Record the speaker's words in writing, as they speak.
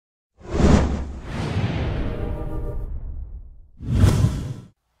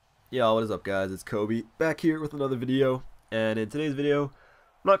Yo, what is up guys, it's Kobe, back here with another video, and in today's video, I'm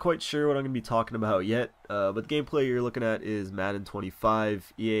not quite sure what I'm going to be talking about yet, but the gameplay you're looking at is Madden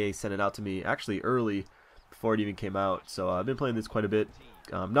 25. EA sent it out to me actually early, before it even came out, so I've been playing this quite a bit.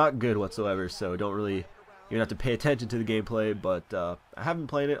 Not good whatsoever, so don't really even have to pay attention to the gameplay, but I have been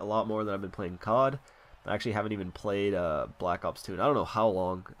playing it a lot more than I've been playing COD. I actually haven't even played Black Ops 2 in I don't know how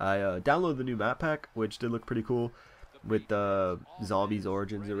long. I downloaded the new map pack, which did look pretty cool, with Zombies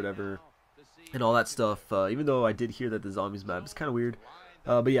Origins or whatever and all that stuff, even though I did hear that the Zombies map is kind of weird.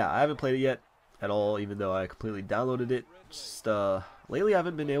 But yeah, I haven't played it yet at all, even though I completely downloaded it. Just lately I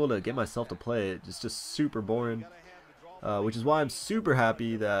haven't been able to get myself to play it. It's just super boring, which is why I'm super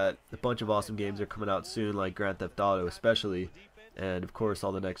happy that a bunch of awesome games are coming out soon, like Grand Theft Auto especially, and of course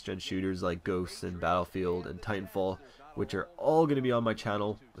all the next gen shooters like Ghosts and Battlefield and Titanfall, which are all going to be on my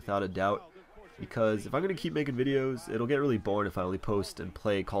channel without a doubt. Because if I'm going to keep making videos, it'll get really boring if I only post and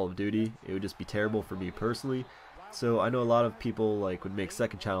play Call of Duty. It would just be terrible for me personally. So I know a lot of people would make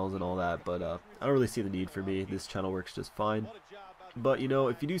second channels and all that, but I don't really see the need for me. This channel works just fine. But you know,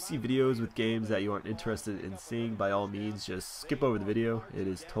 if you do see videos with games that you aren't interested in seeing, by all means just skip over the video. It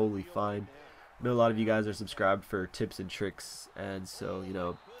is totally fine. I know a lot of you guys are subscribed for tips and tricks, and so you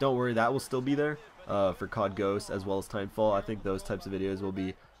know, don't worry, that will still be there for COD Ghosts as well as Titanfall. I think those types of videos will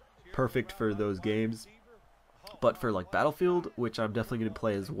be perfect for those games. But for like Battlefield, which I'm definitely going to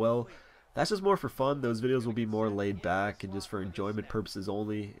play as well, that's just more for fun. Those videos will be more laid back and just for enjoyment purposes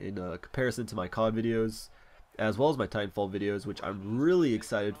only, in comparison to my COD videos as well as my Titanfall videos, which I'm really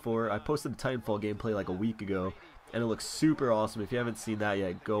excited for. I posted a Titanfall gameplay like a week ago and it looks super awesome. If you haven't seen that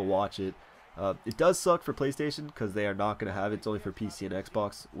yet, go watch it. It does suck for PlayStation because they are not going to have it. It's only for PC and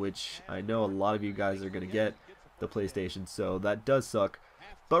Xbox, which I know a lot of you guys are going to get the PlayStation, so that does suck.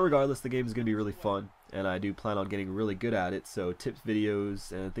 But regardless, the game is going to be really fun, and I do plan on getting really good at it, so tips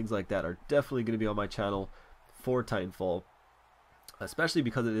videos and things like that are definitely going to be on my channel for Titanfall, especially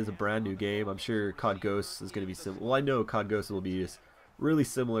because it is a brand new game. I'm sure COD Ghosts is going to be similar. Well, I know COD Ghosts will be just really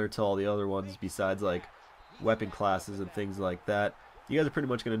similar to all the other ones besides like weapon classes and things like that. You guys are pretty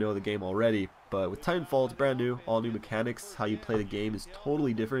much going to know the game already, but with Titanfall, it's brand new, all new mechanics. How you play the game is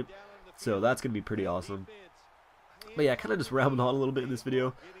totally different, so that's going to be pretty awesome. But yeah, kind of just rambling on a little bit in this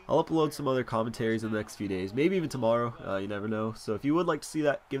video. I'll upload some other commentaries in the next few days, maybe even tomorrow, you never know. So if you would like to see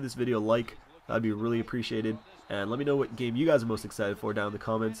that, give this video a like, that'd be really appreciated. And let me know what game you guys are most excited for down in the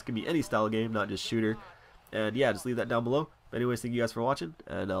comments. Give me any style of game, not just shooter. And yeah, just leave that down below. Anyways, thank you guys for watching,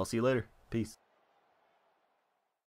 and I'll see you later. Peace.